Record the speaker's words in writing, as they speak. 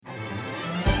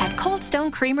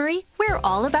Stone Creamery, we're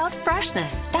all about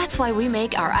freshness. That's why we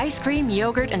make our ice cream,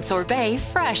 yogurt, and sorbet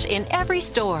fresh in every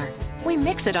store. We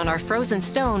mix it on our frozen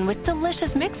stone with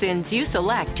delicious mix-ins you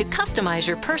select to customize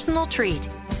your personal treat.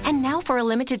 And now for a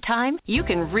limited time, you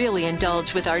can really indulge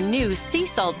with our new sea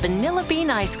salt vanilla bean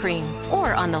ice cream.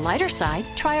 Or on the lighter side,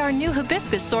 try our new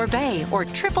hibiscus sorbet or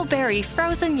triple berry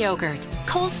frozen yogurt.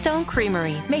 Cold Stone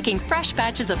Creamery, making fresh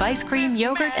batches of ice cream,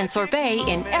 yogurt, and sorbet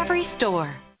in every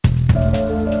store.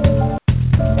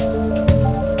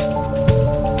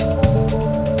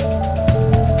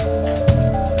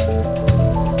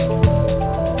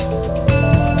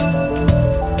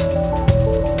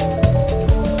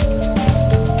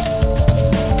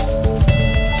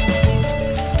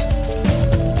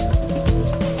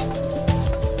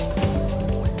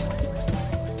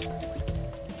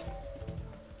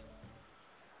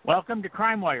 Welcome to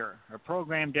Crime Wire, a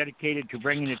program dedicated to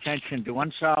bringing attention to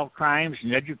unsolved crimes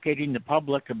and educating the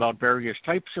public about various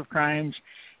types of crimes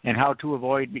and how to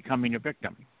avoid becoming a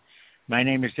victim. My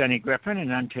name is Denny Griffin,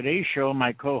 and on today's show,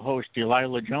 my co-host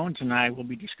Delilah Jones and I will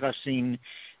be discussing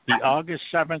the August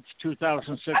 7th,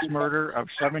 2006 murder of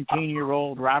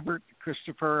 17-year-old Robert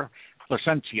Christopher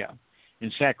Placencia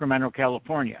in Sacramento,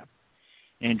 California.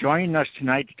 And joining us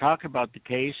tonight to talk about the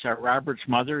case are Robert's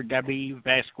mother, Debbie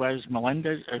Vasquez,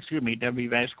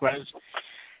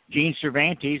 Gene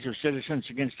Cervantes of Citizens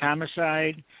Against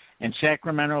Homicide, and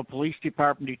Sacramento Police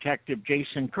Department Detective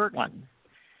Jason Kirtlan.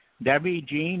 Debbie,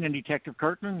 Gene, and Detective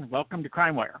Kirtlan, welcome to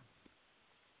Crime Wire.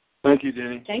 Thank you,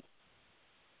 Danny.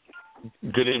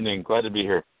 Good evening. Glad to be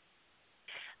here.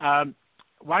 Why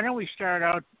don't we start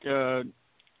out,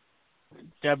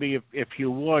 Debbie, if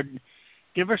you would,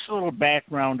 give us a little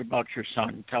background about your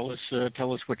son. Tell us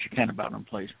what you can about him,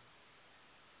 please.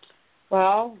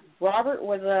 Well, Robert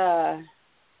was a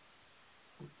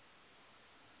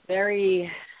very,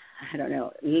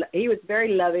 he was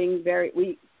very loving.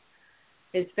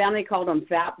 His family called him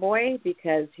Fat Boy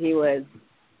because he was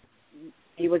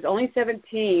only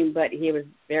 17, but he was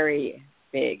very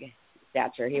big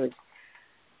stature. He was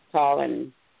tall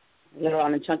and a little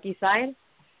on the chunky side,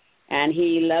 and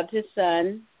he loved his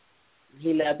son.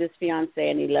 He loved his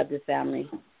fiancée, and he loved his family.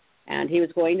 And he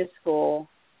was going to school.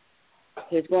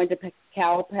 He was going to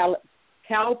Cal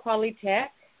Polytech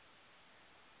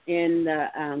in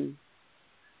the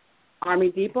Army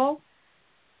Depot.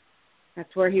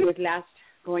 That's where he was last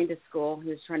going to school. He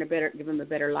was trying to give him a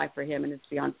better life for him and his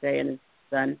fiancée and his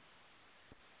son.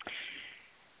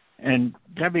 And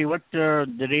Debbie, what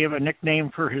did he have a nickname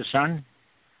for his son?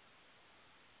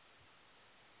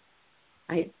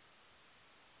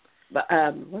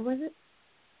 What was it?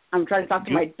 I'm trying to talk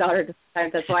to my daughter.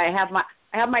 That's why I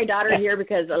have my daughter here,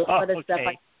 because a lot of the stuff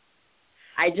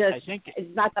I think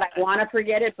it's not that I want to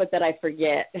forget it, but that I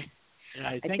forget.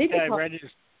 I think I read it.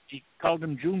 He called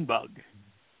him Junebug.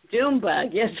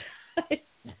 Junebug, yes.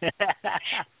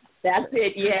 That's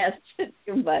it. Yes,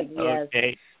 Junebug. Yes.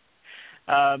 Okay.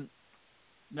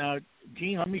 Now,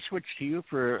 Gene, let me switch to you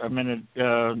for a minute.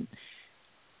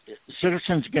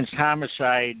 Citizens Against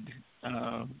Homicide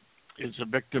is a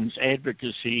victims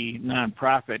advocacy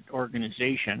nonprofit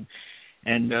organization,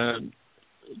 and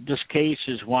this case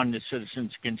is one that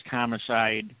Citizens Against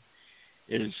Homicide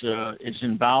is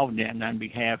involved in on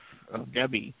behalf of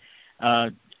Debbie.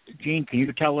 Gene, can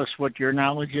you tell us what your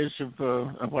knowledge is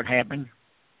of what happened?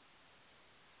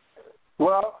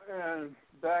 Well,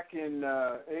 back in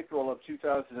April of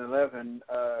 2011,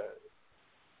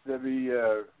 Debbie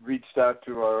reached out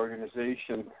to our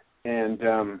organization and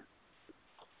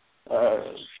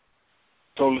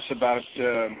told us about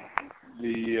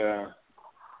the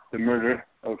murder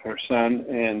of her son,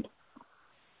 and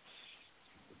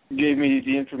gave me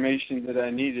the information that I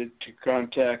needed to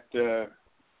contact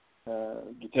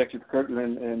Detective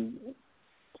Kirtlan, and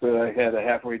so I had a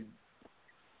halfway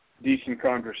decent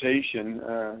conversation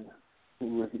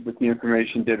with the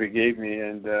information Debbie gave me.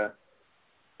 And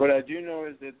what I do know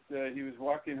is that he was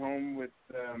walking home with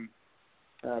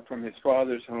from his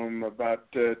father's home about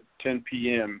 10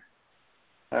 p.m.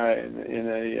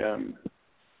 In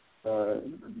a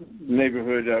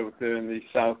neighborhood out there in the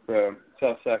South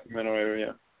Sacramento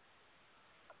area.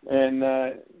 And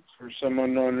for some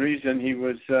unknown reason, he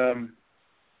was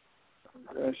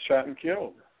shot and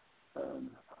killed.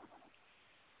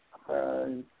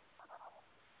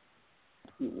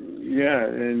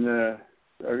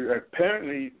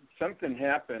 Apparently something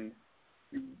happened.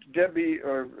 Debbie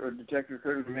or Detective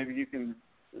Kirtlan, maybe you can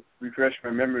refresh my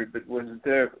memory, but wasn't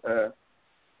there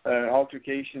an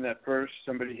altercation at first?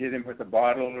 Somebody hit him with a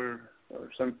bottle or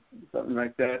something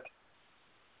like that?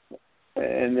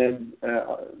 And then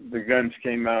the guns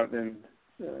came out and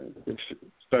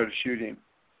started shooting.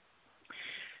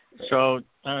 So,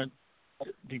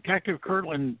 Detective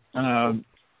Kirtlan,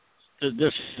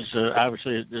 this is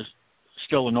obviously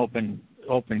still an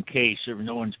open case.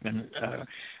 No one's been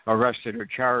arrested or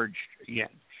charged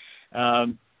yet.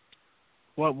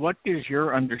 What is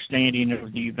your understanding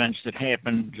of the events that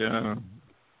happened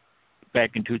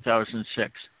back in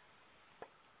 2006?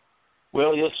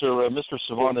 Well, yes, sir. Mr.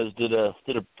 Cervantes did a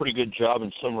pretty good job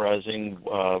in summarizing.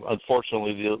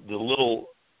 Unfortunately, the little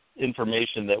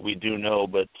information that we do know,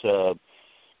 but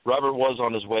Robert was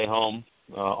on his way home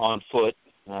on foot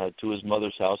to his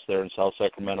mother's house there in South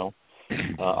Sacramento,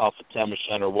 off the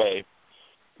Tamish Way,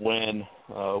 when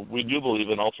we do believe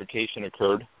an altercation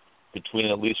occurred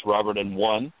between at least Robert and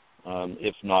one,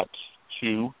 if not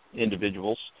two,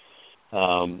 individuals.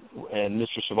 And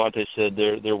Mr. Cervantes said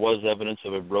there was evidence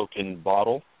of a broken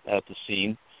bottle at the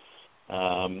scene,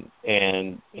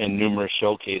 and numerous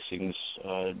shell casings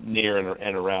near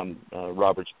and around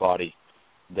Robert's body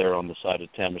there on the side of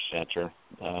Tamish.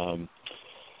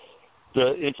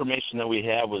 The information that we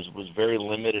have was very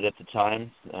limited at the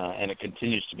time, and it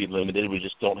continues to be limited. We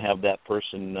just don't have that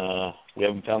person. We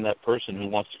haven't found that person who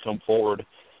wants to come forward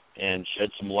and shed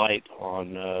some light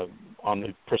on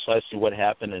precisely what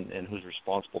happened and who's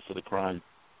responsible for the crime.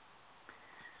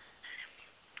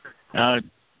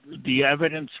 The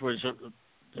evidence was,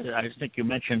 I think you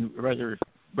mentioned, rather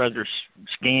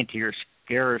scanty or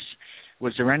scarce.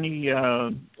 Was there any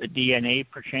DNA,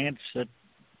 perchance, that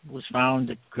was found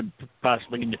that could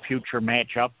possibly in the future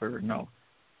match up, or no?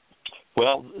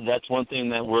 Well, that's one thing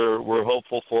that we're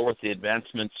hopeful for with the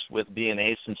advancements with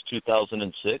DNA since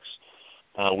 2006.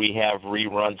 We have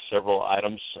rerun several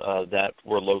items that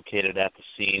were located at the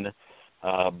scene,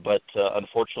 but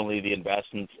unfortunately the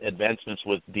advancements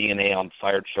with DNA on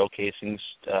fired shell casings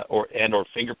or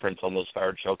fingerprints on those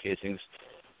fired shell casings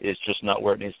is just not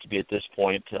where it needs to be at this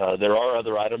point. There are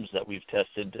other items that we've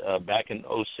tested back in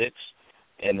 2006,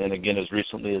 and then again as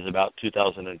recently as about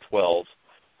 2012.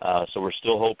 So we're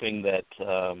still hoping that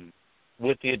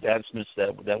with the advancements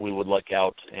that we would look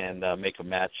out and make a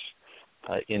match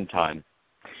in time.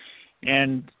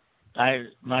 And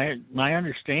my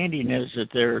understanding is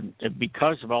that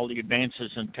because of all the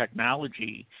advances in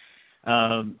technology,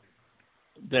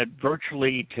 that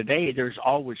virtually today there's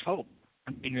always hope.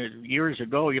 I mean, years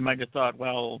ago you might have thought,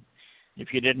 well,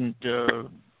 if you didn't,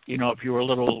 if you were a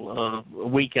little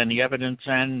weak on the evidence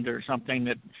end or something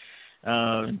that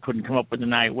couldn't come up with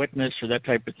an eyewitness or that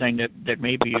type of thing, that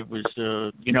maybe it was,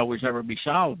 was never be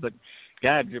solved. But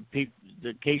God,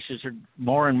 the cases are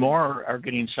more and more are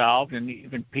getting solved, and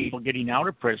even people getting out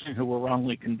of prison who were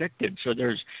wrongly convicted. So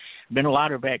there's been a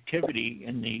lot of activity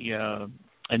in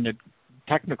the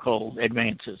technical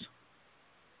advances.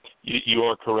 You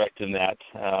are correct in that.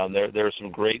 There's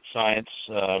some great science,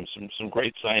 some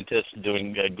great scientists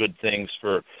doing good things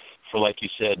for, like you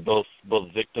said, both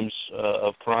victims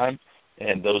of crime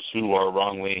and those who are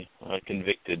wrongly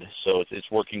convicted. So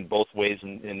it's working both ways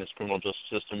in this criminal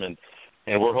justice system, and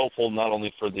we're hopeful not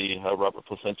only for the Robert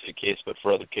Placencia case, but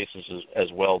for other cases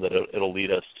as well, that it'll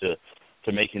lead us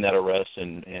to making that arrest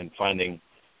and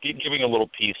giving a little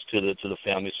peace to the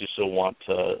families who still want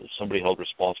somebody held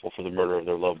responsible for the murder of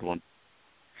their loved one.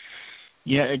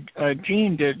 Yeah,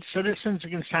 Gene, did Citizens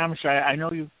Against Homicide, I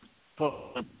know you put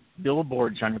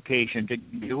billboards on occasion. Did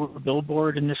you do a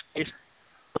billboard in this case?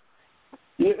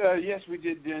 Yes, we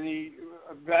did, Denny.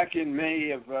 Back in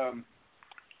May of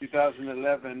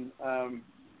 2011,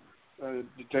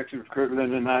 Detective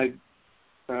Kirtlan and I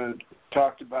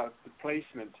talked about the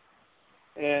placement,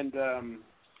 and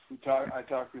I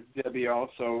talked with Debbie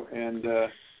also, and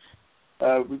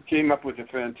we came up with a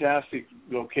fantastic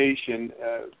location,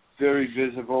 very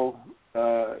visible,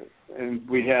 and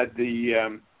we had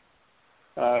the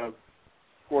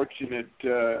fortunate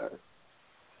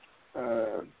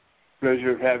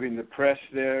pleasure of having the press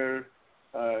there.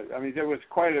 There was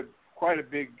quite a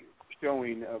big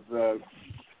showing of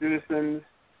citizens,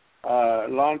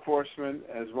 law enforcement,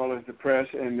 as well as the press,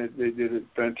 and they did a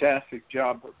fantastic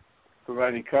job of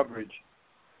providing coverage.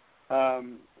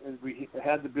 And we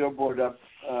had the billboard up,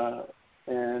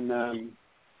 and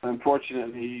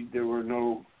unfortunately there were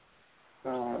no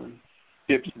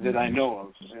tips that I know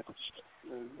of that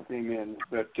came in.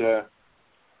 But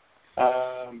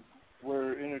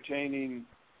we're entertaining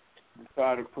the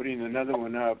thought of putting another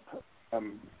one up,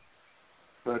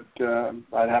 but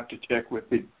I'd have to check with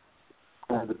the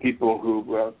people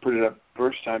who put it up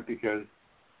first time, because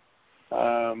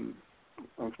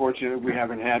unfortunately we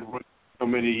haven't had one so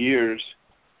many years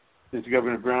since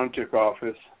Governor Brown took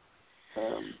office.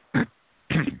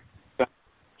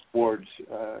 Awards,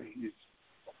 he's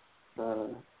I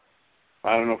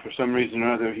don't know, for some reason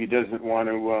or other, he doesn't want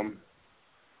to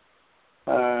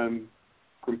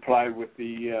comply with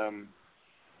the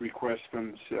request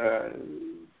from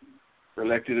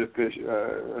elected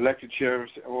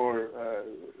sheriffs or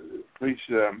police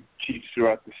chiefs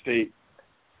throughout the state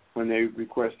when they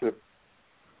request a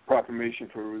proclamation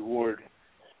for a reward.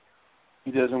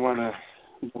 He doesn't want to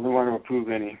approve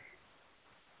any.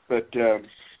 But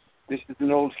this is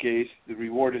an old case. The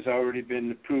reward has already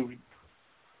been approved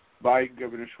by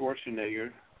Governor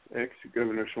Schwarzenegger,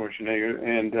 ex-Governor Schwarzenegger,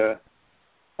 and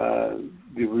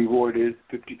the reward is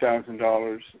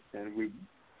 $50,000, and we,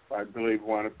 I believe,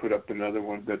 want to put up another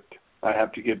one, but I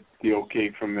have to get the okay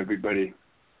from everybody.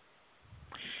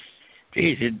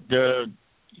 Geez,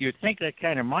 you'd think that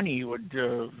kind of money would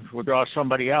draw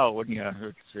somebody out, wouldn't you?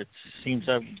 It seems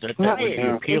that would be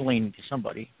appealing to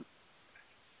somebody.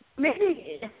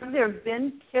 Maybe have there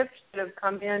been tips that have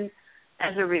come in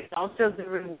as a result of the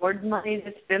reward money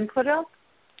that's been put up?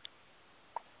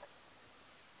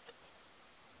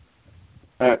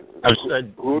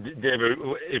 David,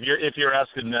 if you're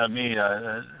asking me,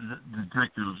 the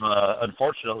detective,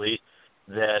 unfortunately,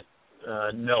 that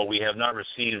no, we have not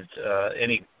received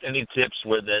any tips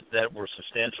that were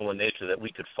substantial in nature that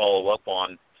we could follow up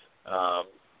on.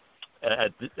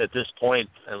 At this point,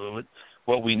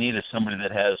 what we need is somebody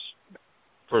that has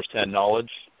firsthand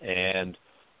knowledge and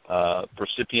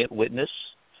recipient witness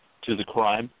to the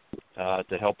crime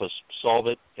to help us solve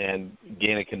it and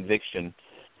gain a conviction.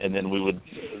 And then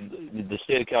the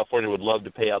state of California would love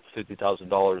to pay out the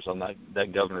 $50,000 on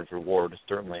that governor's reward,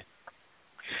 certainly.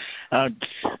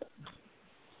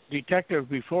 Detective,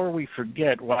 before we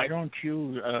forget, why don't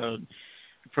you,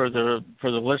 for the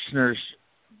listeners,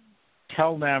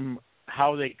 tell them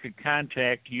how they could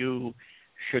contact you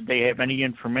should they have any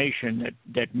information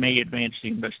that may advance the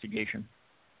investigation?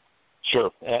 Sure,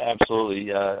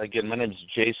 absolutely. Again, my name is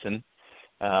Jason.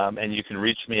 And you can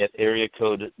reach me at area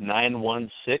code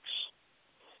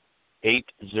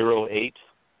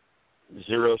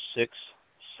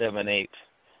 916-808-0678.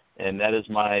 And that is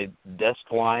my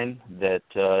desk line that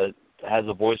has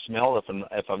a voicemail.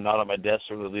 If I'm not on my desk,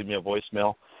 certainly leave me a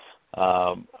voicemail.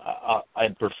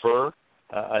 I'd prefer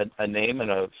a name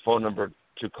and a phone number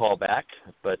to call back.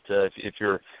 But if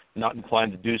you're not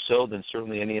inclined to do so, then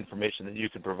certainly any information that you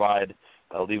can provide,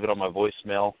 I'll leave it on my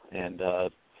voicemail, and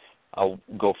I'll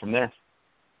go from there.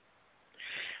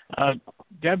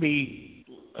 Debbie,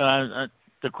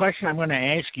 the question I'm going to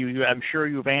ask you, I'm sure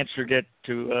you've answered it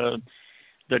to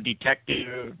the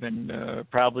detective and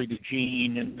probably to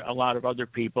Gene and a lot of other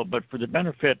people, but for the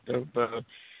benefit of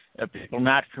people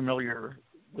not familiar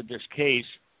with this case,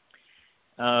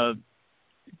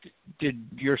 did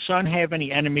your son have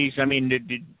any enemies? I mean,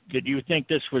 did you think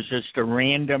this was just a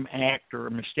random act or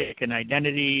a mistaken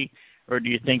identity, or do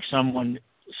you think someone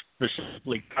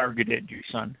specifically targeted your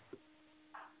son?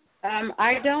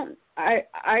 I don't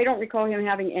recall him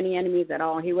having any enemies at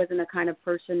all. He wasn't the kind of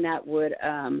person that would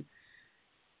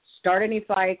start any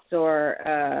fights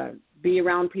or be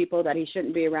around people that he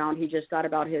shouldn't be around. He just thought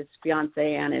about his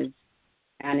fiance and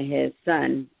his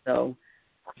son, so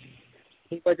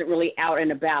he wasn't really out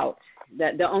and about.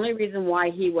 The only reason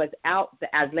why he was out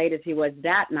as late as he was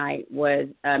that night was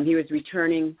he was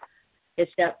returning. His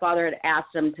stepfather had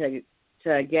asked him to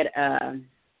get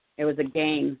it was a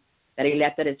game that he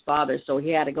left at his father's, so he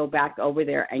had to go back over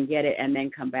there and get it and then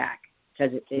come back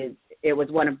because it was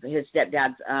one of his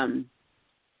stepdad's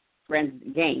friend's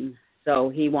game, so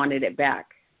he wanted it back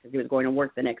because he was going to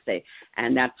work the next day,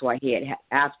 and that's why he had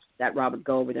asked that Robert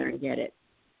go over there and get it.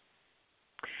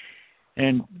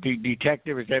 And the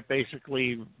detective, is that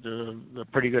basically the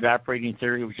pretty good operating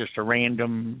theory? It was just a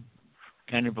random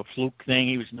kind of a fluke thing.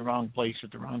 He was in the wrong place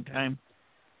at the wrong time?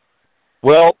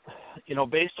 Well,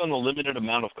 based on the limited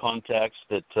amount of contacts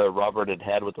that Robert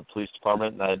had with the police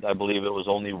department, and I believe it was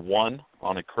only one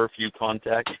on a curfew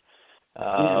contact.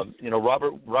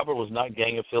 Robert was not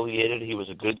gang affiliated. He was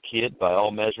a good kid by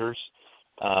all measures.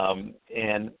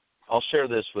 And I'll share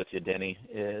this with you, Denny.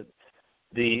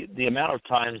 The amount of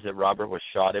times that Robert was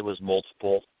shot, it was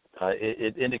multiple.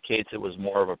 It indicates it was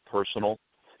more of a personal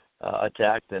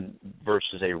attack than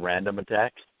versus a random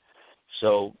attack.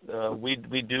 So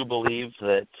we do believe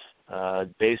that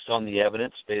based on the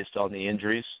evidence, based on the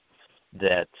injuries,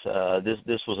 that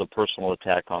this was a personal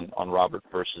attack on Robert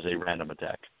versus a random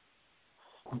attack.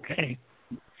 Okay.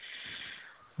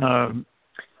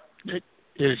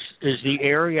 Is the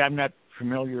area, I'm not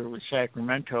familiar with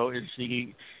Sacramento,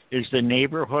 is the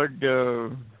neighborhood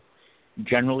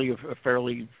generally a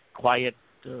fairly quiet,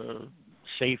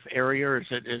 safe area, or is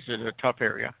it a tough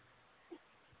area?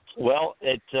 Well,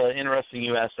 it's interesting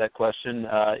you asked that question.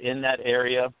 In that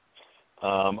area,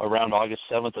 around August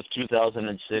 7th of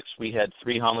 2006, we had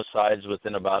 3 homicides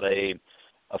within about a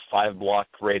 5-block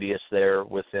radius there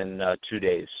within 2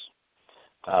 days.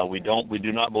 We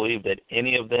do not believe that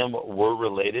any of them were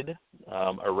related.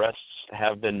 Arrests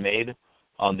have been made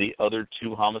on the other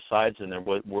 2 homicides, and there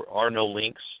are no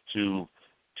links to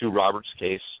Robert's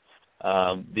case.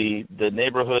 The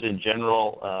neighborhood in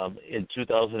general in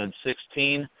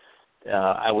 2016,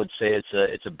 I would say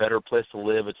it's a better place to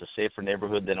live. It's a safer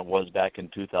neighborhood than it was back in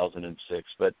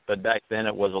 2006. But back then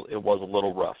it was a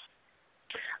little rough.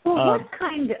 Well, what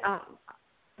kind of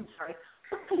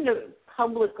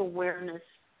public awareness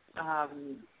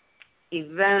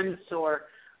events or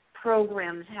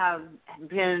programs have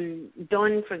been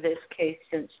done for this case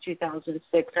since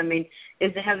 2006? I mean,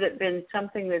 has it been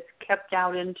something that's kept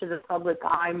out into the public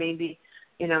eye, maybe,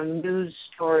 news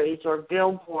stories or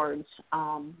billboards?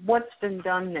 What's been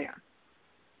done there?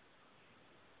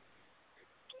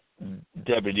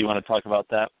 Debbie, do you want to talk about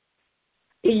that?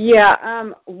 Yeah,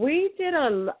 we did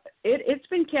it's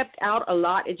been kept out a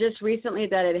lot. It's just recently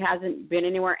that it hasn't been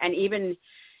anywhere, and even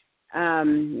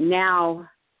now,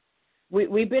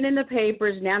 we've been in the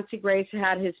papers. Nancy Grace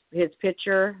had his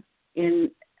picture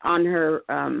on her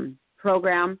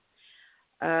program.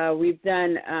 We've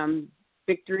done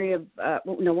Victory of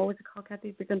what was it called,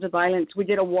 Kathy? Victims of Violence. We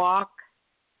did a walk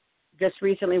just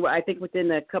recently. I think within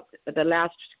the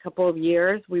last couple of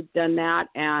years, we've done that,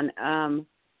 and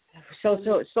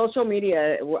social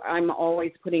media. I'm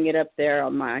always putting it up there.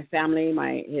 My family,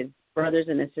 his brothers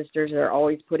and his sisters are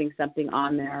always putting something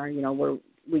on there.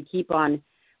 We keep on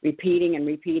repeating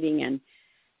and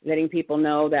letting people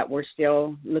know that we're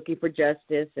still looking for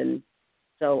justice. And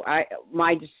so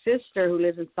my sister, who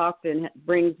lives in Stockton,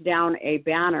 brings down a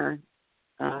banner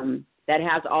that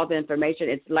has all the information.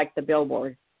 It's like the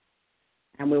billboard,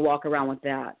 and we walk around with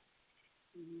that.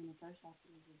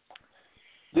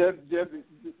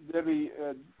 Debbie,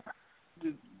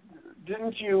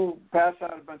 didn't you pass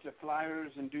out a bunch of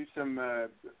flyers and do some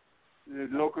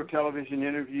local television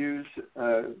interviews?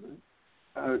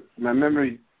 My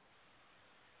memory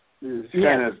is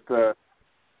kind of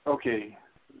okay.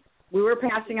 We were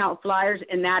passing out flyers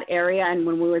in that area, and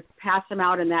when we would pass them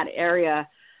out in that area,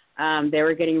 they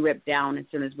were getting ripped down as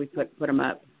soon as we put them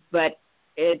up. But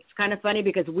it's kind of funny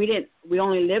because we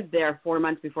only lived there 4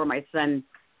 months before my son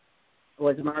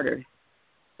was murdered.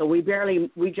 So we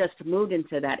just moved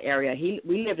into that area.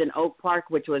 We lived in Oak Park,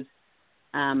 which was,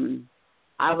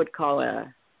 I would call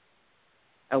a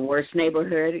worse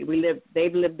neighborhood.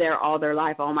 They've lived there all their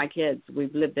life, all my kids.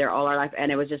 We've lived there all our life,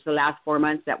 and it was just the last 4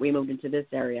 months that we moved into this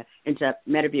area, into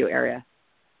Meadowview area.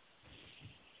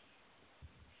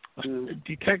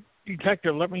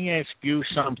 Detective, let me ask you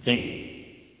something.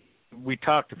 We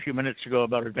talked a few minutes ago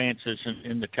about advances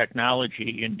in the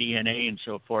technology and DNA and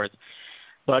so forth.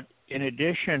 But in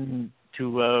addition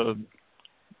to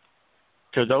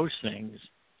those things,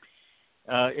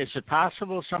 is it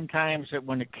possible sometimes that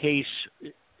when a case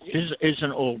is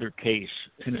an older case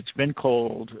and it's been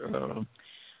cold,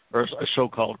 or a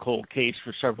so-called cold case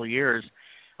for several years,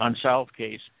 unsolved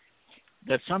case,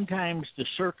 that sometimes the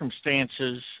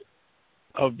circumstances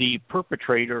of the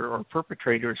perpetrator or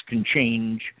perpetrators can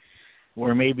change,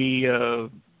 where maybe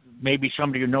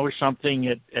somebody who knows something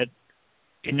at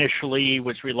initially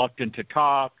was reluctant to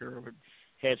talk or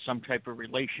had some type of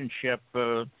relationship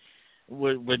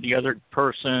with the other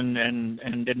person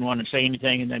and didn't want to say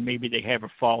anything, and then maybe they have a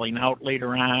falling out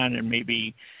later on, and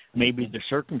maybe the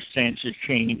circumstances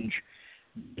change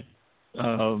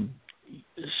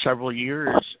several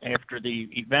years after the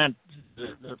event.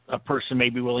 A person may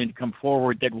be willing to come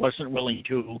forward that wasn't willing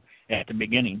to at the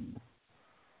beginning.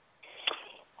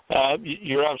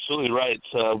 You're absolutely right.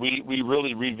 We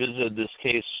really revisited this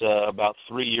case about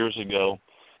 3 years ago,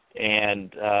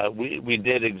 and we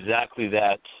did exactly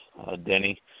that,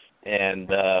 Denny. And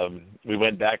we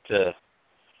went back to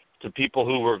people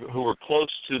who were close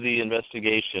to the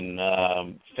investigation,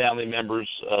 family members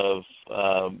of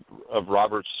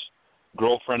Robert's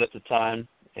girlfriend at the time,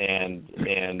 and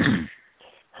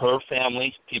her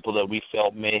family, people that we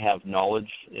felt may have knowledge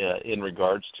in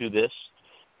regards to this.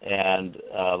 And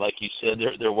like you said,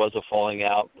 there was a falling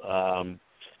out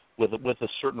with a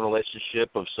certain relationship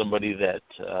of somebody that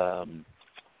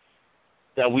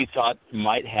we thought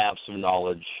might have some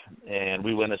knowledge, and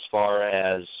we went as far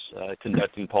as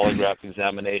conducting polygraph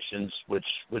examinations,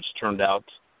 which turned out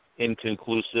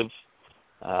inconclusive.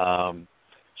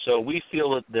 So we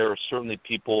feel that there are certainly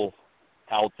people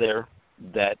out there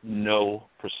that know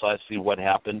precisely what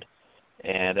happened,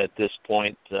 and at this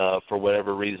point, for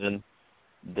whatever reason,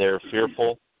 they're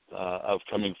fearful.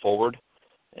 coming forward.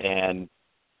 And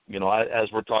you know,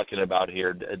 as we're talking about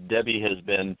here, Debbie has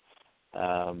been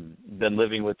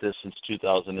living with this since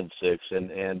 2006,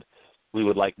 and we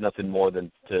would like nothing more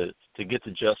than to get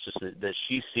the justice that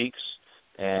she seeks,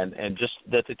 and just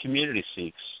that the community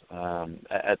seeks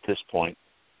at this point.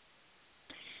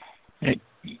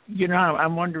 You know,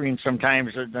 I'm wondering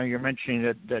sometimes, you're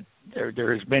mentioning that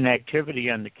there has been activity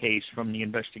on the case from the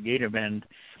investigative end.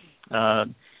 I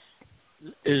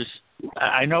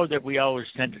know that we always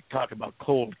tend to talk about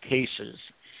cold cases,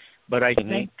 but I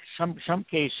think some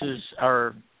cases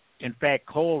are, in fact,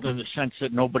 cold in the sense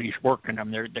that nobody's working them.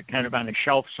 They're kind of on a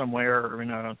shelf somewhere or in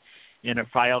a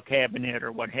file cabinet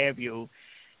or what have you,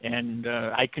 and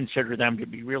I consider them to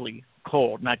be really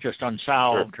cold, not just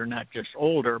unsolved or not just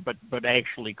older, but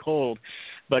actually cold.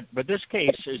 But this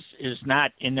case is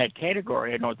not in that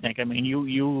category, I don't think. I mean,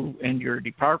 you and your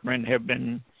department have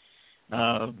been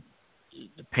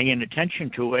paying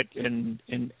attention to it and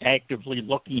actively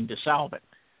looking to solve it.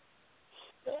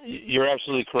 You're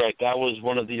absolutely correct. That was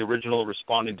one of the original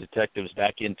responding detectives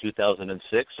back in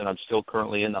 2006, and I'm still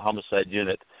currently in the homicide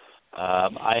unit.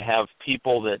 I have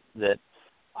people that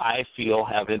I feel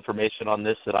have information on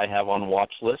this that I have on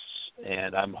watch lists,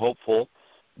 and I'm hopeful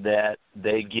that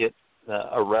they get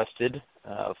arrested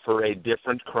for a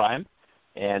different crime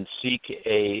and seek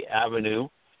a avenue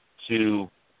to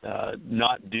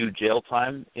not do jail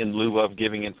time in lieu of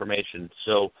giving information.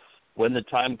 So when the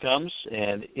time comes,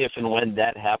 and if and when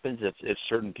that happens, if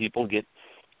certain people get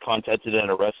contacted and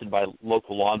arrested by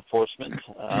local law enforcement,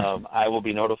 I will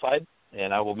be notified,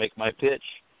 and I will make my pitch,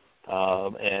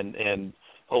 and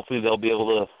hopefully they'll be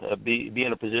able to be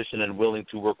in a position and willing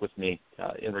to work with me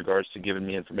in regards to giving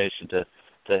me information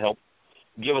to help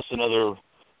give us another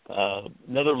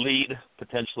lead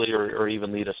potentially, or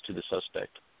even lead us to the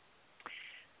suspect.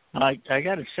 I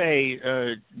got to say,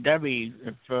 Debbie,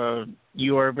 if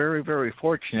you are very, very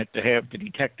fortunate to have the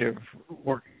detective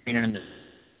working in this,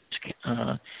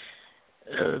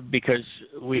 because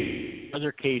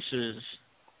other cases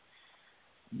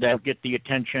that get the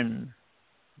attention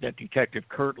that Detective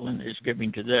Kirtlan is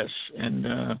giving to this,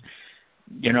 and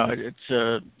you know,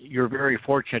 it's you're very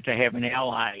fortunate to have an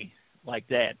ally like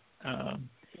that on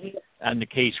the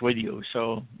case with you.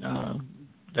 So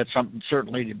that's something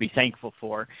certainly to be thankful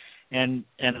for. And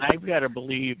I've got to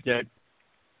believe that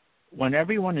when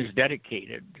everyone is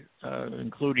dedicated,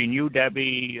 including you,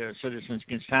 Debbie, Citizens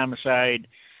Against Homicide,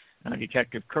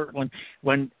 Detective Kirtlan,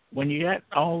 when you get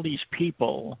all these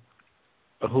people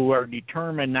who are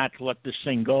determined not to let this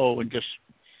thing go and just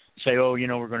say, oh, you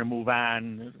know, we're going to move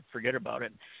on, forget about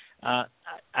it,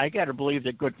 I got to believe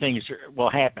that good things will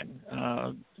happen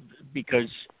because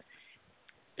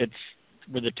it's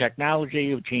with the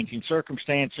technology of changing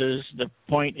circumstances. The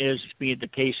point is the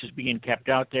case is being kept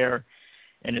out there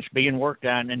and it's being worked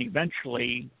on, and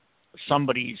eventually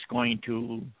somebody's going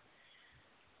to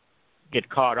get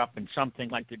caught up in something,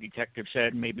 like the detective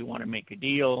said, maybe want to make a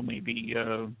deal, maybe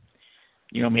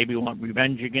maybe want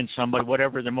revenge against somebody,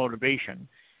 whatever the motivation.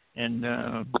 And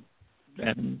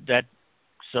that,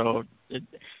 so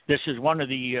this is one of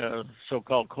the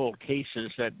so-called cold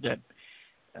cases that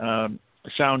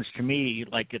sounds to me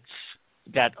like it's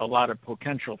got a lot of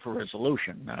potential for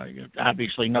resolution.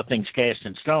 Obviously, nothing's cast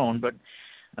in stone, but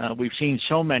we've seen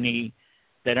so many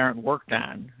that aren't worked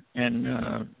on.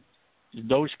 And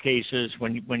those cases,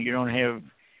 when you don't have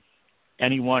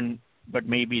anyone but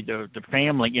maybe the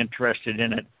family interested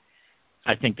in it,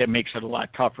 I think that makes it a lot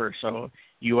tougher. So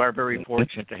you are very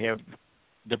fortunate to have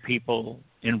the people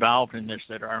involved in this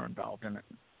that are involved in it.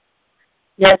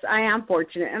 Yes, I am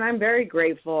fortunate, and I'm very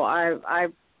grateful.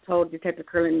 I've told Detective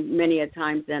Kirtlan many a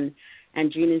times, and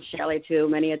Gene and Shelley too,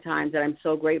 many a times, that I'm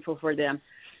so grateful for them.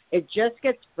 It just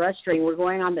gets frustrating. We're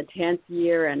going on the 10th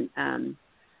year, and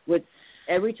with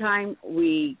every time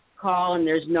we call and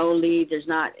there's no lead, there's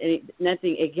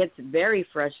nothing, it gets very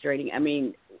frustrating. I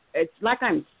mean, it's like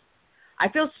I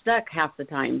feel stuck half the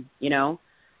time, you know.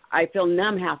 I feel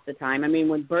numb half the time. I mean,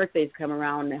 when birthdays come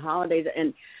around and holidays,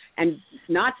 and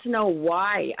not to know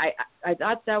why. I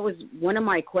thought that was one of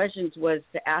my questions, was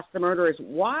to ask the murderers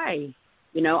why.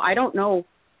 You know, I don't know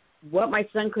what my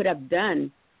son could have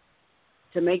done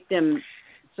to make them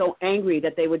so angry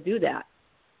that they would do that.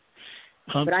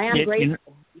 But I am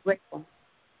grateful.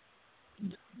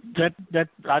 That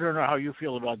I don't know how you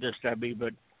feel about this, Debbie,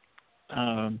 but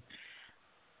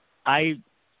I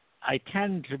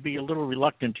tend to be a little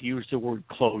reluctant to use the word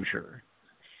closure.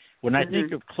 When I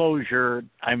think of closure,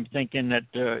 I'm thinking that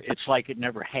it's like it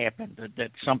never happened, that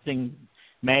something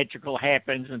magical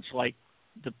happens, and it's like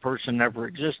the person never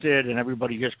existed, and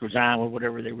everybody just goes on with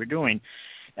whatever they were doing.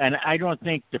 And I don't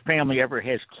think the family ever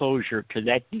has closure to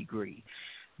that degree.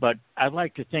 But I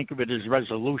like to think of it as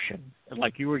resolution.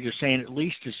 Like you were just saying, at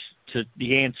least as to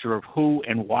the answer of who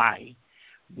and why.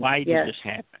 Why did this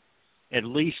happen? At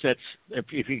least that's,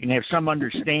 if you can have some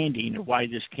understanding of why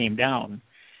this came down,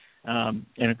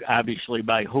 and obviously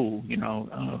by who,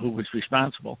 who was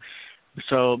responsible.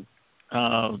 So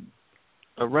a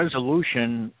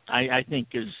resolution, I think,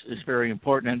 is very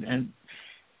important. And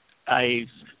I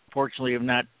fortunately am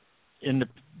not in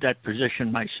that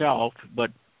position myself,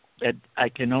 but I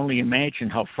can only imagine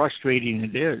how frustrating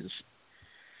it is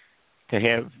to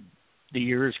have the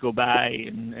years go by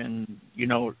and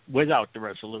without the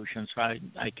resolution. So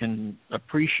I can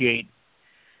appreciate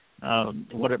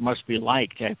what it must be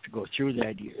like to have to go through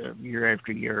that year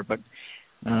after year. But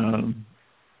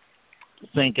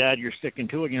thank God you're sticking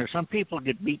to it. Some people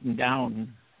get beaten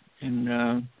down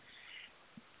and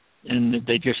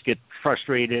they just get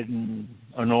frustrated and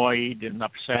annoyed and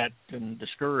upset and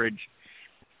discouraged.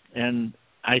 And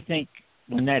I think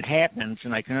when that happens,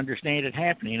 and I can understand it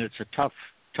happening, it's a tough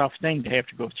thing to have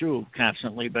to go through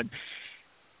constantly. But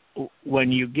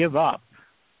when you give up,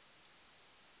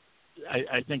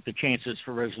 I think the chances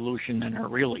for resolution then are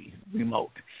really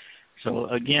remote. So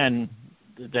again,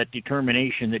 that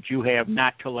determination that you have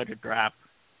not to let it drop,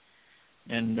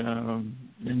 and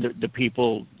the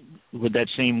people with that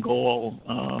same goal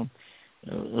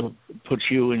puts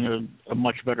you in a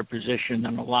much better position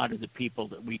than a lot of the people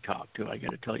that we talk to. I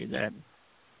got to tell you that.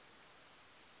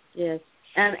 Yes,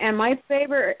 and my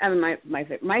favorite,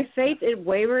 my faith, it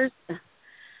wavers.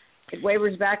 It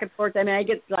wavers back and forth. I mean, I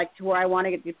get like to where I want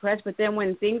to get depressed, but then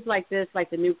when things like this, like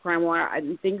the new crime wire,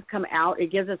 things come out,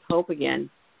 it gives us hope again.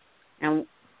 And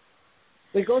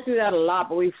we go through that a lot,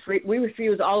 but we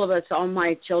refuse, all of us, all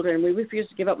my children, we refuse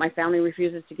to give up. My family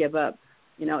refuses to give up,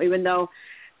 even though,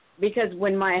 because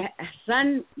when my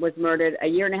son was murdered, a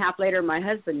year and a half later, my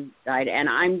husband died, and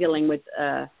I'm dealing with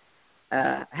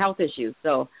health issues.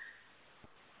 So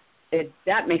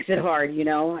that makes it hard,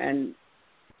 and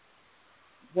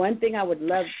one thing I would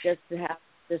love just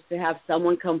to have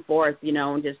someone come forth,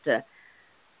 and just to,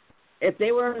 if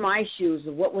they were in my shoes,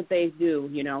 what would they do,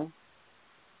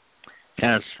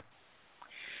 Yes.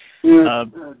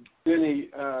 Denny,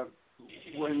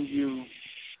 when you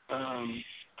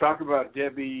talk about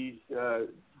Debbie's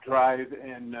drive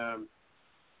and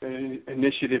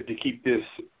initiative to keep this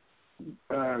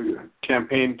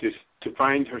campaign to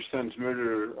find her son's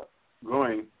murderer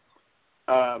going,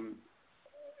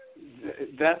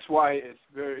 that's why it's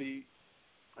very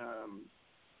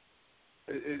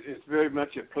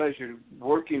much a pleasure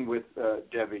working with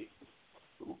Debbie.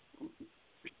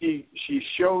 She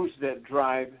shows that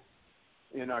drive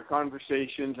in our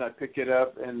conversations. I pick it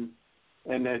up, and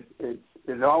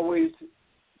it always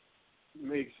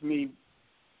makes me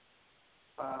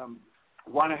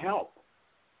want to help,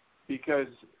 because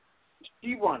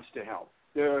she wants to help.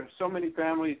 There are so many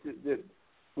families that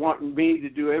want me to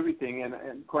do everything,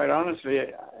 and quite honestly,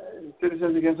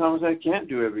 Citizens Against Homicide can't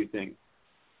do everything.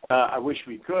 I wish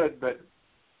we could, but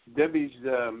Debbie's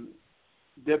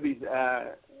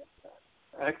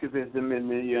activism in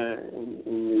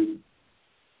the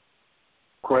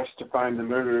quest to find the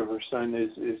murderer of her son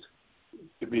is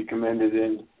to be commended,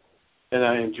 and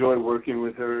I enjoy working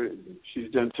with her. She's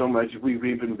done so much. We've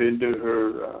even been to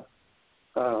her,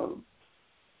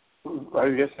 I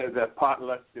guess, that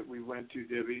potluck that we went to,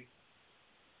 Debbie.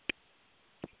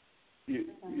 You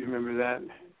remember that?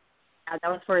 That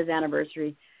was for his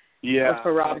anniversary. Yeah. That was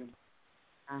for Robert.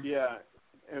 Yeah,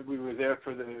 and we were there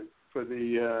for the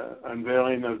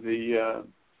unveiling of the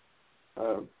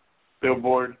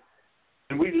billboard,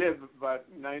 and we live about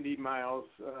 90 miles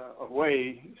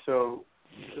away, so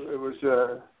it was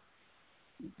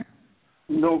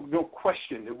no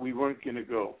question that we weren't going to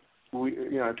go.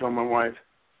 I told my wife,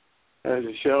 I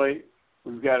said, Shelley,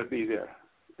 we've got to be there,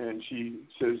 and she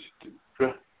says,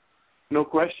 no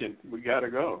question, we got to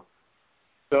go.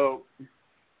 So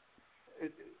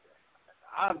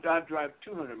I'd drive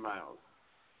 200 miles.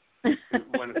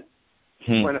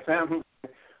 When a family,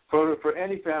 for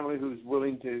any family who's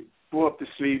willing to pull up the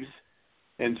sleeves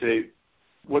and say,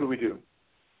 what do we do?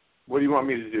 What do you want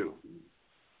me to do?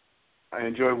 I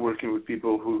enjoy working with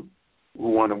people who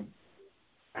want to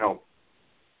help.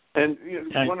 And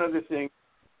one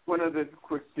other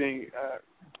quick thing,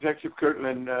 Detective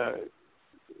Kirtlan,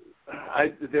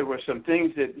 there were some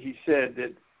things that he said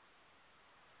that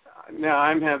now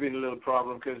I'm having a little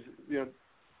problem because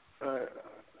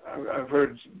I've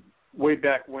heard way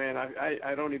back when.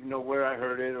 I don't even know where I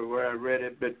heard it or where I read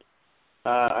it, but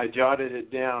I jotted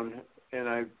it down and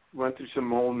I went through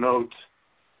some old notes.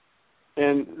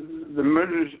 And the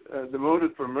murders, the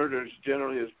motive for murders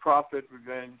generally is profit,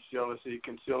 revenge, jealousy,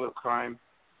 conceal of crime,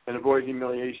 and avoid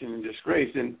humiliation and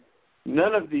disgrace. And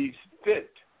none of these fit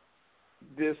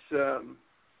this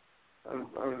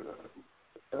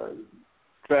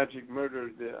tragic murder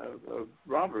of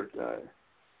Robert,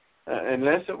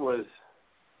 unless it was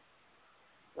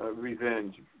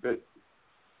revenge. But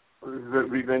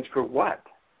revenge for what?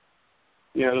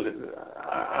 You know,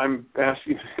 I'm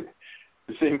asking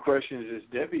the same questions as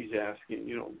Debbie's asking.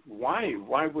 You know, why?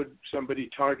 Why would somebody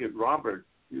target Robert?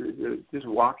 Just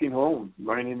walking home,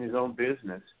 minding his own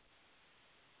business.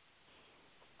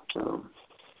 So,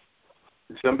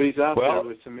 if somebody's out there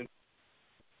with some,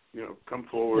 come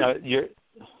forward. Yeah,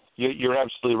 you're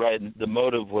absolutely right. The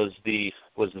motive was the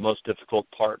most difficult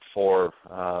part for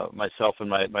myself and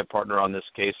my partner on this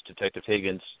case, Detective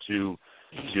Higgins, to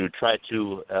try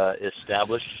to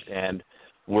establish. And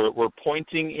we're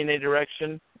pointing in a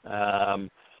direction,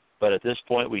 but at this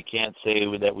point we can't say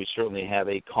that we certainly have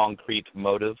a concrete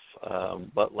motive.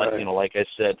 But like I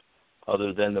said,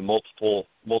 other than the multiple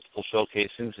shell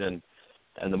casings and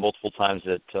the multiple times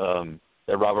that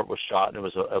Robert was shot, and it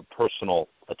was a personal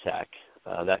attack.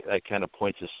 That kind of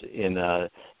points us in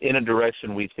a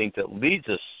direction we think that leads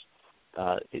us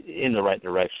in the right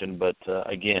direction. But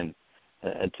again,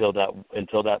 until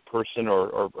that person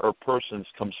or persons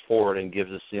comes forward and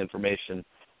gives us the information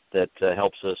that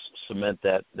helps us cement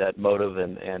that motive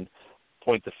and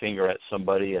point the finger at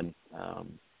somebody, and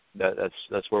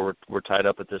that's where we're tied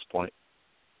up at this point.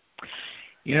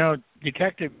 You know,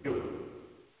 Detective,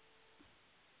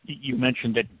 you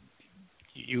mentioned that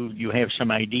you have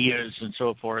some ideas and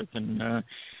so forth, and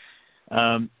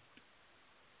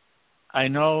I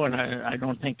know, and I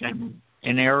don't think I'm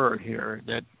in error here,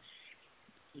 that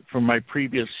from my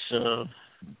previous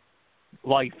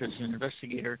life as an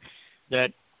investigator,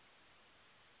 that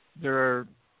there are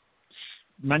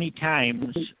many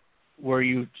times where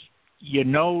you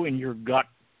know in your gut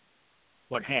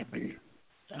what happened,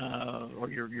 or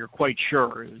you're quite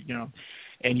sure,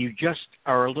 and you just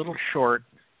are a little short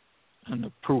on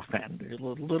the proof end, a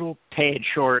little tad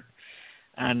short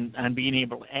on being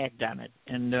able to act on it.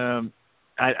 And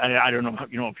I don't know,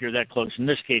 if you're that close in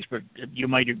this case, but you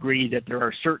might agree that there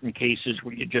are certain cases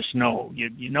where you just know,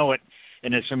 you know it,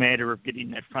 and it's a matter of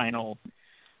getting that final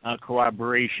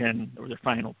corroboration or the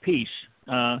final piece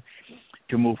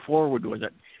to move forward with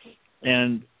it.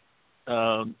 And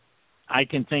I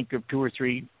can think of 2 or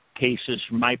 3 cases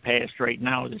from my past right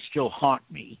now that still haunt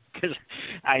me, because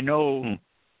I know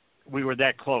we were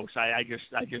that close. I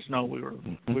just know we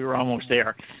were almost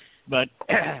there, but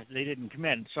they didn't come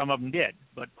in. Some of them did,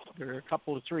 but there are a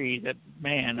couple of 3 that,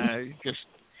 man, I just,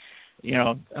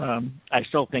 I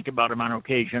still think about them on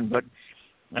occasion. But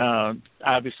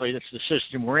obviously, that's the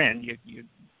system we're in. You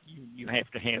have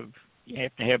to have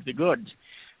the goods,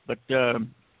 but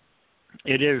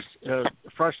it is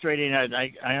frustrating.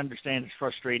 I understand it's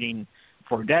frustrating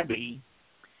for Debbie.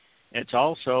 It's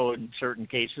also, in certain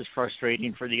cases,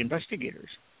 frustrating for the investigators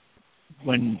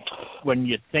when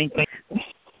you think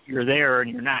you're there and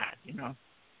you're not.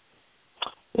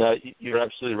 Yeah, you're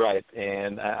absolutely right,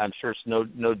 and I'm sure it's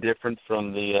no different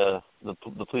from the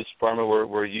police department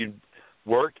where you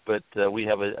worked. But we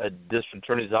have a district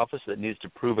attorney's office that needs to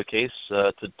prove a case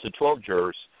to 12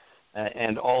 jurors.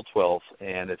 And all 12,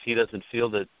 and if he doesn't feel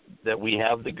that we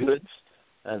have the goods,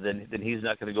 then he's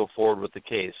not going to go forward with the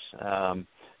case.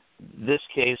 This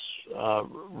case,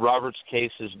 Robert's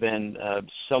case, has been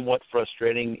somewhat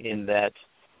frustrating in that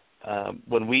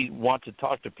when we want to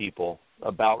talk to people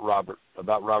about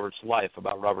Robert's life,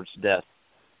 about Robert's death,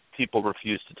 people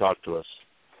refuse to talk to us,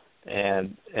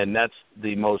 and that's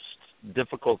the most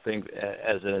difficult thing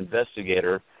as an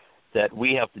investigator that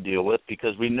we have to deal with,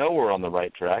 because we know we're on the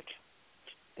right track.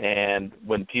 And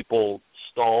when people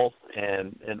stall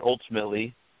and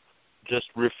ultimately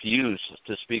just refuse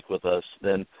to speak with us,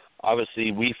 then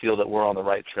obviously we feel that we're on the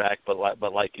right track. But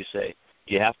like you say,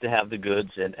 you have to have the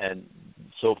goods, and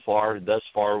thus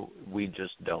far, we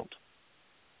just don't.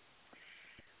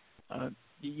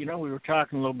 We were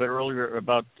talking a little bit earlier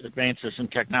about advances in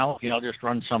technology. I'll just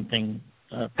run something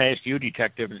past you,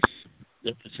 Detective,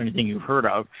 if it's anything you've heard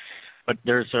of. But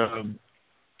there's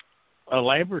a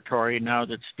laboratory now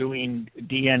that's doing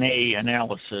DNA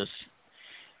analysis,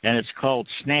 and it's called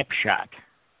Snapshot.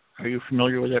 Are you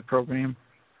familiar with that program?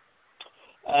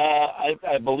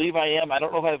 I believe I am. I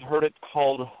don't know if I've heard it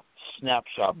called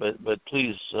Snapshot, but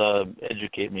please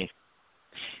educate me.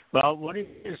 Well, what it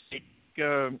is, it's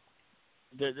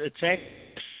a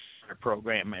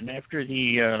program, and after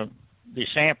the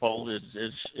sample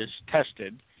is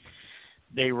tested,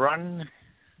 they run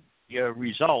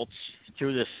results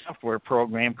through this software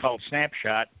program called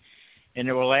Snapshot, and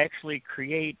it will actually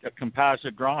create a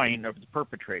composite drawing of the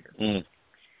perpetrator.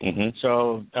 Mm-hmm.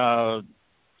 So,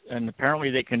 and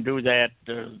apparently they can do that.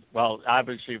 Well,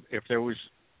 obviously, if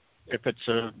it's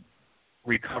a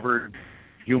recovered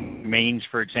human remains,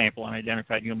 for example,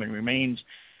 unidentified human remains,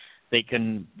 they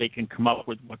can come up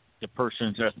with what the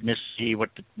person's ethnicity, what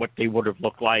they would have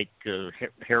looked like,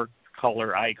 hair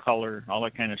color, eye color, all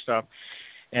that kind of stuff,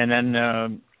 and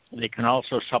then they can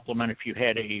also supplement if you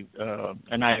had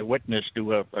an eyewitness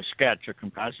do a sketch, a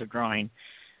composite drawing,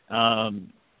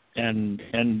 and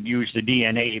use the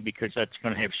DNA, because that's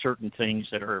going to have certain things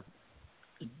that are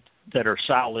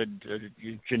solid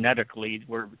genetically,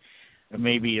 where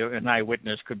maybe an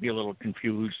eyewitness could be a little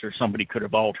confused, or somebody could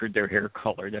have altered their hair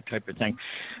color, that type of thing.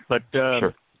 But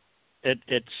sure.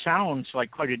 It sounds like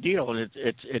quite a deal.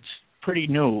 It's pretty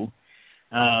new.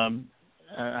 I'm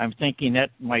thinking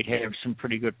that might have some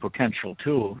pretty good potential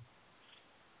too.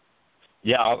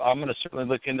 Yeah, I'm going to certainly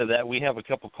look into that. We have a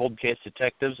couple cold case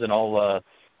detectives, and I'll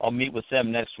meet with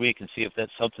them next week and see if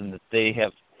that's something that they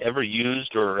have ever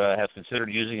used or have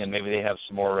considered using, and maybe they have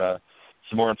some more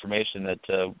information that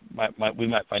we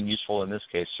might find useful in this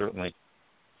case. Certainly.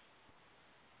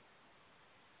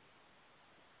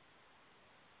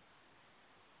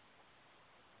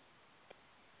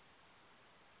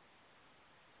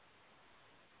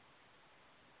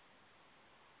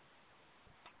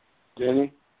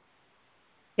 Denny,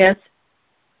 Yes,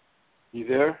 you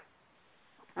there?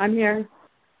 I'm here.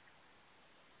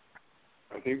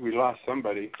 I think we lost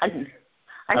somebody. I think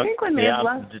we may have yeah.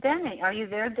 lost Denny. Are you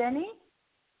there, Denny?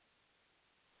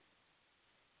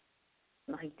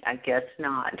 I guess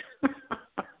not.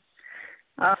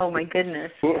 Oh my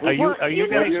goodness. Are you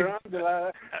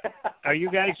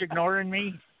guys ignoring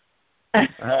me?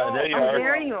 There you are.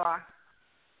 There you are.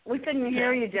 We couldn't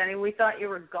hear you, Denny. We thought you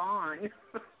were gone.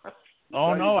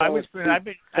 Oh no, I've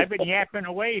been yapping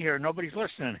away here. Nobody's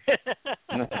listening.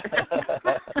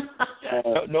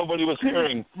 Nobody was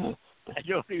hearing.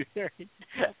 Nobody was hearing.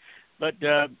 But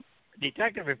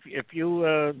detective, if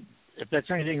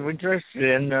that's anything you're interested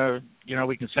in,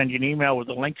 we can send you an email with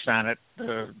the links on it.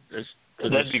 Certainly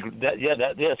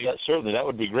that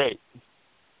would be great.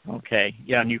 Okay,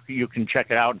 yeah, and you can check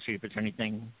it out and see if it's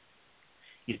anything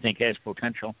you think has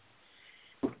potential.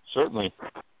 Certainly.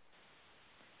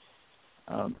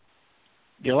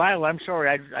 Delilah, I'm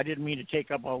sorry, I didn't mean to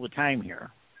take up all the time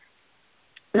here.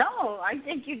 No, I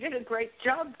think you did a great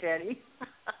job, Denny.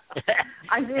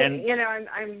 I think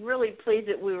I'm really pleased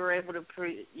that we were able to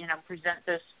present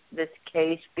this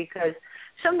case, because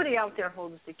somebody out there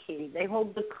holds the key. They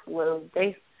hold the clue.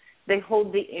 They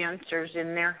hold the answers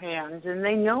in their hands, and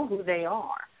they know who they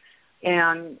are.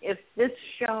 And if this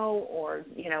show or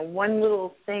one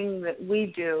little thing that we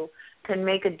do can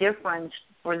make a difference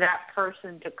for that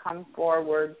person to come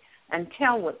forward and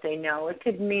tell what they know, it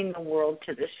could mean the world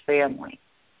to this family.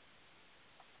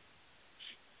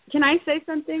 Can I say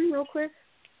something real quick?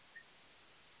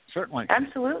 Certainly.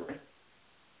 Absolutely.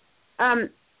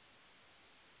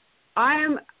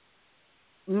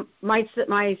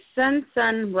 My son's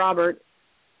son, Robert,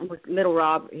 little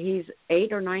Rob, he's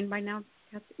 8 or 9 by now.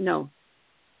 No.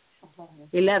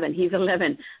 11. He's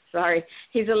 11. Sorry.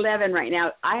 He's 11 right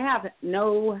now. I have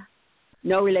no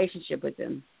relationship with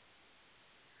him.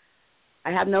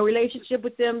 I have no relationship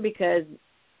with them because,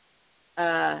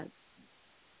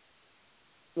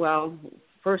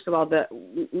 first of all,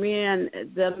 me and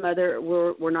the mother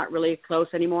were not really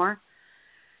close anymore.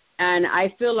 And I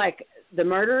feel like the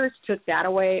murderers took that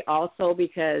away also,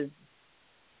 because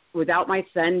without my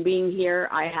son being here,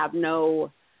 I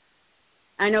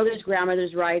know there's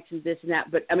grandmother's rights and this and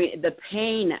that, but I mean the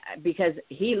pain, because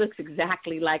he looks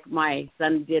exactly like my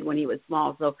son did when he was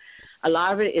small. So a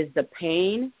lot of it is the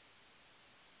pain.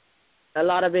 A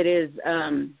lot of it is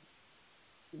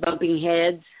bumping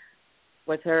heads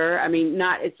with her. I mean,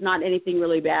 it's not anything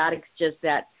really bad. It's just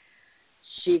that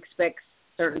she expects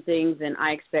certain things and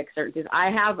I expect certain things.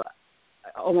 I have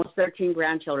almost 13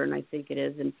 grandchildren, I think it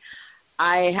is, and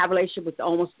I have a relationship with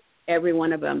almost every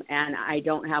one of them, and I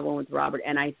don't have one with Robert,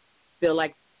 and I feel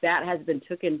like that has been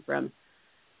taken from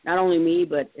not only me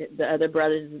but the other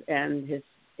brothers and his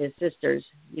sisters,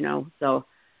 so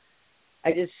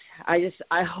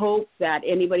I hope that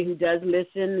anybody who does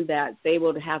listen, that they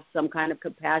will have some kind of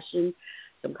compassion,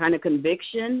 some kind of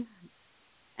conviction,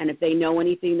 and if they know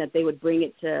anything, that they would bring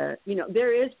it to,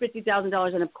 there is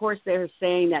 $50,000, and of course they're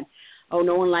saying that, oh,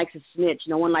 no one likes a snitch,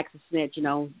 no one's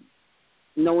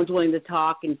willing to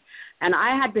talk, and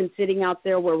I had been sitting out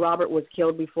there where Robert was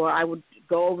killed before. I would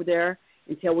go over there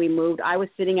until we moved. I was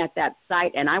sitting at that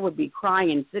site, and I would be crying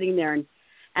and sitting there,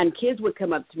 and kids would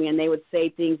come up to me, and they would say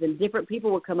things, and different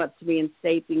people would come up to me and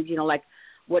say things, like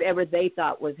whatever they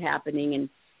thought was happening. And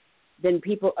then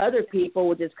other people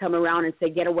would just come around and say,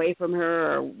 get away from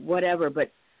her or whatever.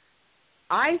 But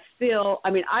I feel,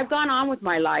 I've gone on with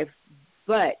my life,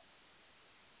 but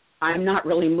I'm not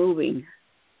really moving.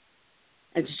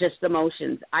 It's just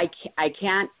emotions. I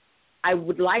can't. I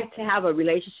would like to have a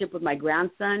relationship with my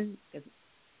grandson because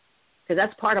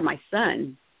that's part of my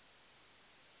son,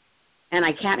 and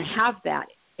I can't have that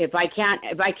if I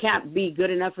can't be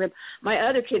good enough for him. My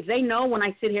other kids, they know when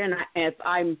I sit here and if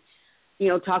I'm,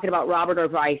 talking about Robert, or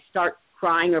if I start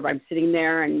crying, or if I'm sitting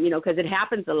there and because it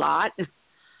happens a lot.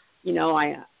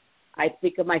 I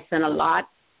think of my son a lot,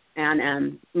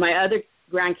 and my other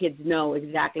grandkids know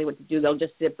exactly what to do. They'll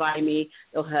just sit by me,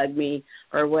 they'll hug me,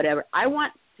 or whatever. I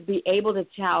want to be able to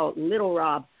tell little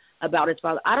Rob about his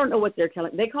father. I don't know what they're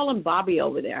telling. They call him Bobby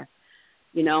over there,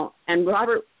 And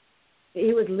Robert,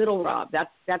 he was little Rob.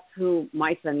 That's who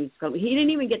my son used to call him. He didn't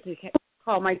even get to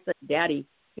call my son Daddy.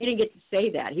 He didn't get to say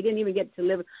that. He didn't even get to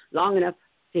live long enough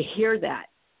to hear that,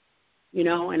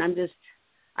 And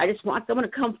I just want someone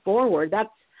to come forward.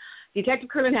 Detective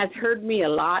Kirtlan has heard me a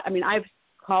lot. I've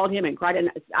called him and cried, and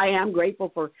I am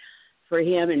grateful for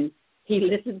him, and he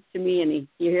listens to me, and he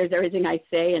hears everything I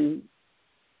say, and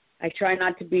I try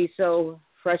not to be so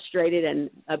frustrated and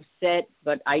upset,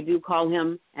 but I do call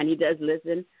him, and he does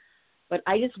listen. But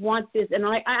I just want this, and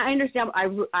I understand.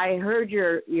 I heard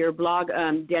your blog,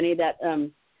 Denny, that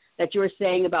you were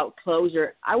saying about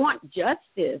closure. I want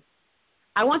justice.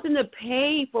 I want them to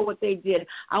pay for what they did.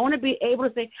 I want to be able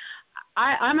to say,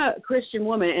 I'm a Christian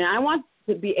woman, and I want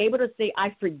to be able to say,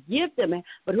 I forgive them.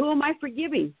 But who am I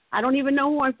forgiving? I don't even know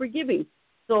who I'm forgiving.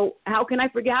 So how can I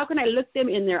forgive? How can I look them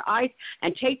in their eyes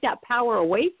and take that power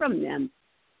away from them?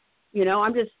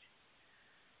 I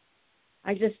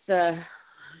just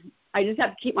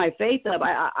have to keep my faith up.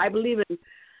 I believe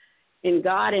in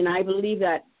God, and I believe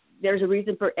that there's a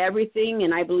reason for everything,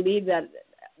 and I believe that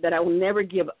I will never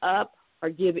give up or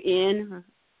give in.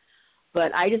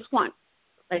 But I just want,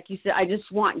 like you said, I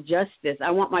just want justice.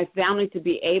 I want my family to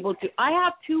be able to. I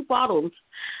have 2 bottles.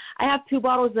 I have 2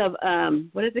 bottles of,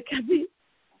 what is it, company?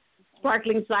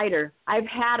 Sparkling cider. I've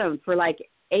had them for like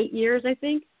 8 years, I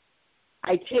think.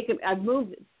 I've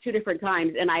moved 2 different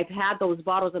times, and I've had those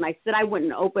bottles, and I said I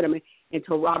wouldn't open them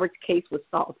until Robert's case was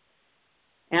solved.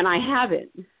 And I haven't.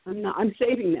 I'm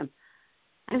saving them.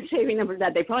 I'm saving them for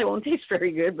that. They probably won't taste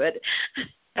very good, but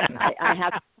I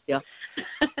have to. Yeah.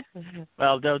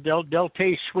 Well, they'll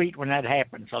taste sweet when that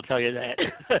happens. I'll tell you that.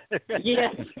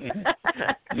 Yes.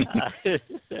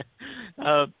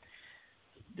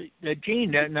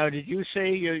 Gene, now did you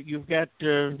say you've got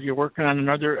you're working on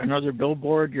another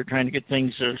billboard? You're trying to get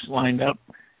things lined up.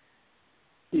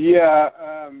 Yeah,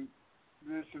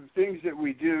 there's some things that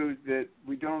we do that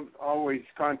we don't always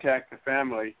contact the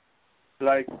family,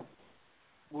 like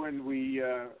when we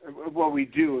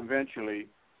do eventually.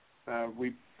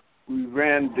 We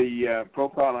ran the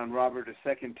profile on Robert a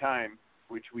second time,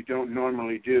 which we don't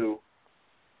normally do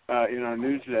in our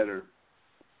newsletter,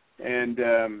 and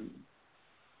I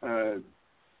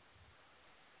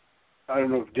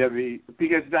don't know if Debbie,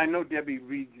 because I know Debbie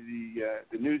reads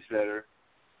the newsletter.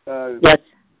 Yes.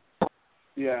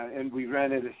 Yeah, and we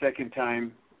ran it a second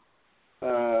time.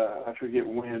 I forget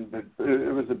when, but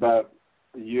it was about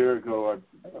a year ago.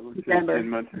 I would say 10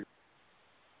 months ago.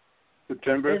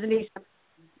 September. Isn't he?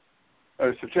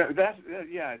 September.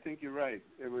 Yeah, I think you're right.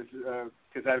 It was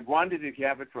because I wanted to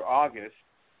have it for August,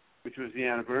 which was the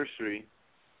anniversary.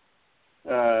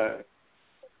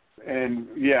 And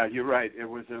yeah, you're right. It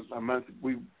was a month.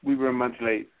 We were a month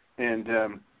late, and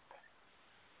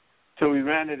so we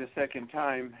ran it a second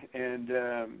time. And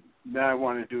now I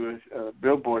want to do a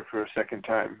billboard for a second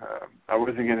time. I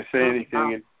wasn't going to say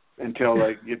anything until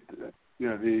I get the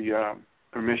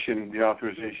permission, the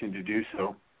authorization to do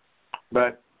so.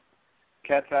 But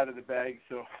cat's out of the bag,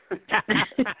 so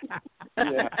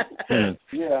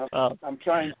yeah. I'm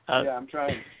trying. I'm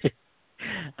trying.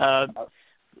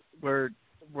 We're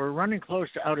running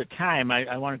close to out of time.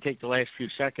 I want to take the last few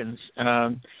seconds.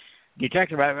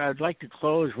 Detective, I'd like to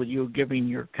close with you giving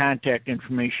your contact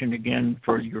information again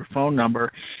for your phone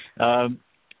number.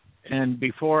 And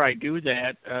before I do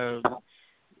that,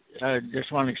 I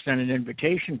just want to extend an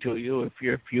invitation to you. If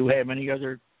you have any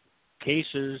other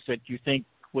cases that you think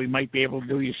we might be able to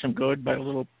do you some good by a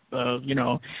little,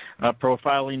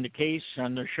 profiling the case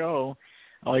on the show,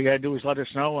 all you got to do is let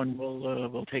us know, and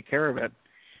we'll take care of it.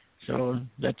 So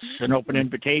that's an open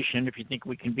invitation if you think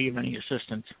we can be of any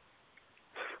assistance.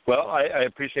 Well, I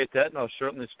appreciate that, and I'll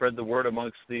certainly spread the word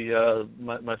amongst the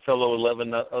my fellow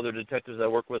 11 other detectives I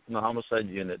work with in the homicide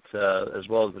unit, as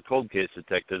well as the cold case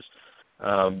detectives.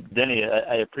 Denny,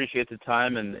 I appreciate the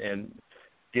time and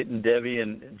getting Debbie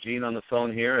and Gene on the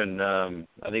phone here, and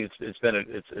I think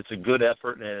it's a good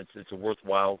effort, and it's a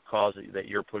worthwhile cause that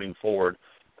you're putting forward.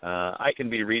 I can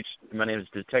be reached. My name is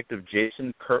Detective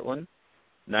Jason Kirtlan,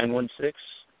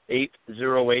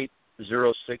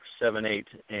 916-808-0678,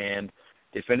 and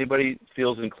if anybody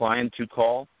feels inclined to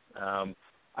call,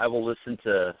 I will listen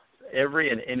to every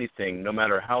and anything, no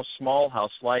matter how small, how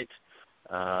slight.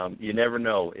 You never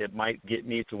know. It might get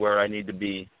me to where I need to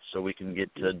be so we can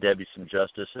get Debbie some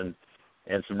justice and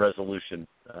some resolution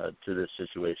to this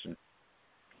situation.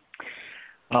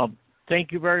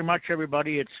 Thank you very much,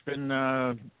 everybody. It's been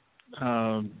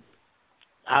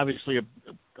obviously a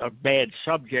bad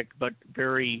subject, but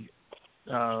very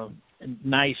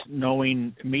nice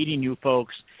meeting you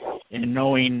folks and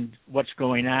knowing what's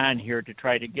going on here to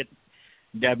try to get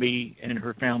Debbie and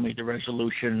her family the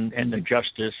resolution and the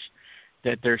justice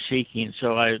that they're seeking.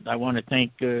 So I want to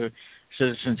thank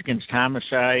Citizens Against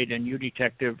Homicide and you,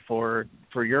 Detective, for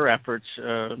your efforts.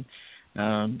 I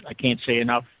can't say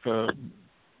enough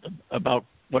about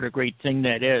what a great thing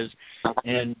that is,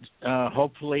 and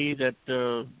hopefully that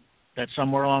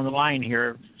somewhere along the line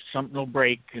here something will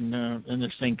break and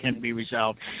this thing can be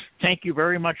resolved. Thank you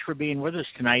very much for being with us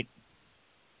tonight.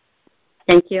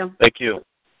 Thank you. Thank you.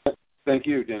 Thank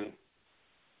you, Denny.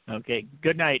 Okay,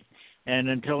 good night. And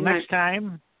until next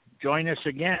time, join us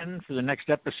again for the next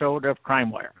episode of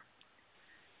Crime Wire.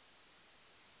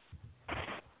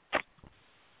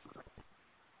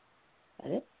 Is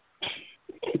that it?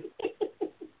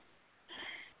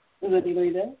 Is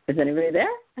anybody there? Is anybody there?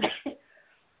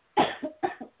 I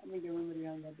think everybody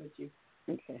hung up but you.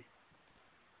 Okay.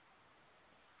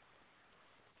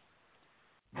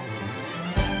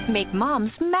 Make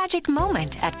Mom's magic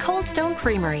moment at Cold Stone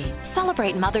Creamery.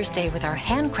 Celebrate Mother's Day with our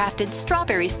handcrafted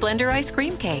Strawberry Splendor ice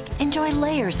cream cake. Enjoy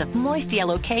layers of moist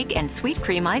yellow cake and sweet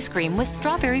cream ice cream with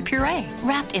strawberry puree,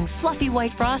 wrapped in fluffy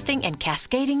white frosting and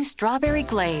cascading strawberry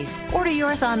glaze. Order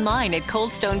yours online at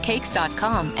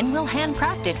coldstonecakes.com and we'll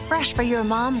handcraft it fresh for your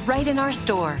mom right in our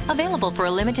store. Available for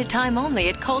a limited time only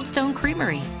at Cold Stone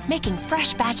Creamery. Making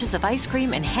fresh batches of ice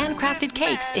cream and handcrafted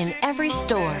cakes in every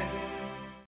store.